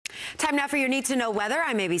Time now for your Need to Know weather.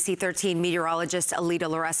 I'm ABC 13 meteorologist Alita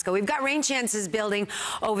Loresco. We've got rain chances building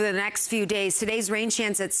over the next few days. Today's rain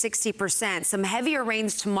chance at 60%. Some heavier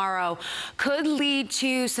rains tomorrow could lead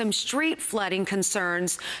to some street flooding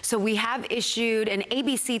concerns. So we have issued an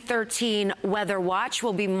ABC 13 weather watch.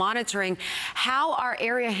 We'll be monitoring how our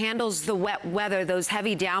area handles the wet weather, those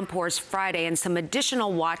heavy downpours Friday, and some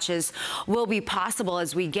additional watches will be possible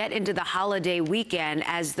as we get into the holiday weekend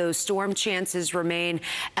as those storm chances remain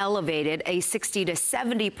elevated, a 60 to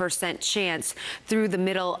 70% chance through the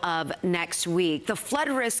middle of next week. The flood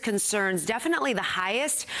risk concerns definitely the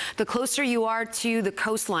highest the closer you are to the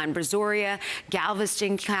coastline. Brazoria,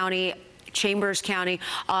 Galveston County, Chambers County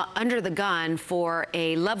under the gun for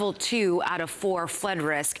a level 2 out of 4 flood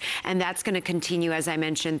risk, and that's going to continue, as I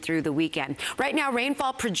mentioned, through the weekend. Right now,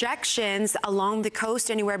 rainfall projections along the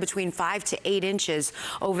coast anywhere between 5 to 8 inches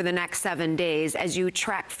over the next 7 days. As you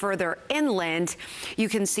track further inland, you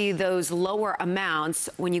can see those lower amounts.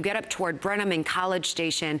 When you get up toward Brenham and College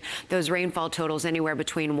Station, those rainfall totals anywhere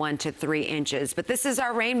between 1 to 3 inches. But this is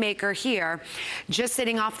our rainmaker here, just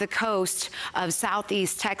sitting off the coast of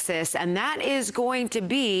southeast Texas, and that is going to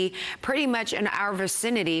be pretty much in our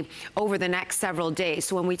vicinity over the next several days.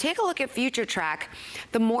 So when we take a look at future track,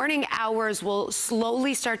 the morning hours will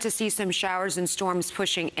slowly start to see some showers and storms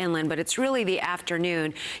pushing inland, but it's really the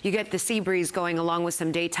afternoon. You get the sea breeze going along with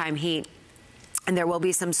some daytime heat. And there will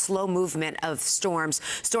be some slow movement of storms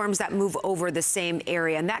that move over the same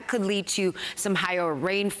area, and that could lead to some higher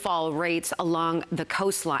rainfall rates along the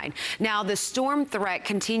coastline. Now, the storm threat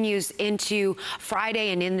continues into Friday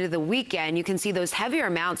and into the weekend. You can see those heavier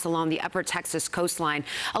amounts along the upper Texas coastline.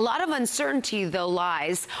 A lot of uncertainty, though,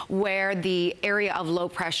 lies where the area of low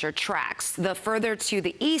pressure tracks. The further to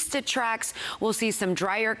the east it tracks, we'll see some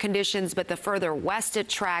drier conditions, but the further west it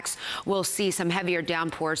tracks, we'll see some heavier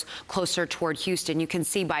downpours closer toward Houston. You can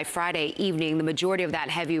see by Friday evening, the majority of that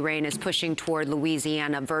heavy rain is pushing toward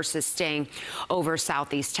Louisiana versus staying over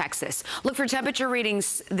southeast Texas. Look for temperature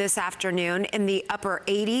readings this afternoon in the upper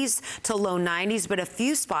 80s to low 90s, but a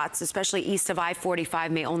few spots, especially east of I-45,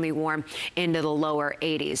 may only warm into the lower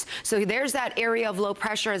 80s. So there's that area of low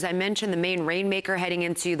pressure. As I mentioned, the main rainmaker heading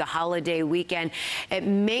into the holiday weekend. It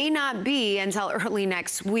may not be until early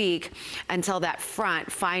next week until that front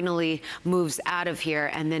finally moves out of here,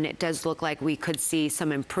 and then it does look like we could see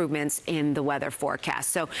some improvements in the weather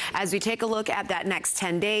forecast. So as we take a look at that next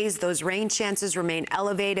 10 days, those rain chances remain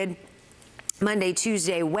elevated. Monday,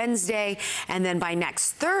 Tuesday, Wednesday, and then by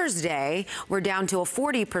next Thursday, we're down to a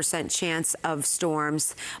 40% chance of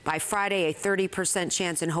storms. By Friday, a 30%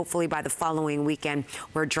 chance, and hopefully by the following weekend,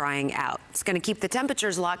 we're drying out. It's going to keep the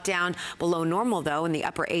temperatures locked down below normal, though, in the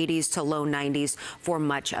upper 80s to low 90s for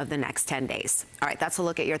much of the next 10 days. All right, that's a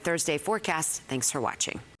look at your Thursday forecast. Thanks for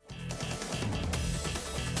watching.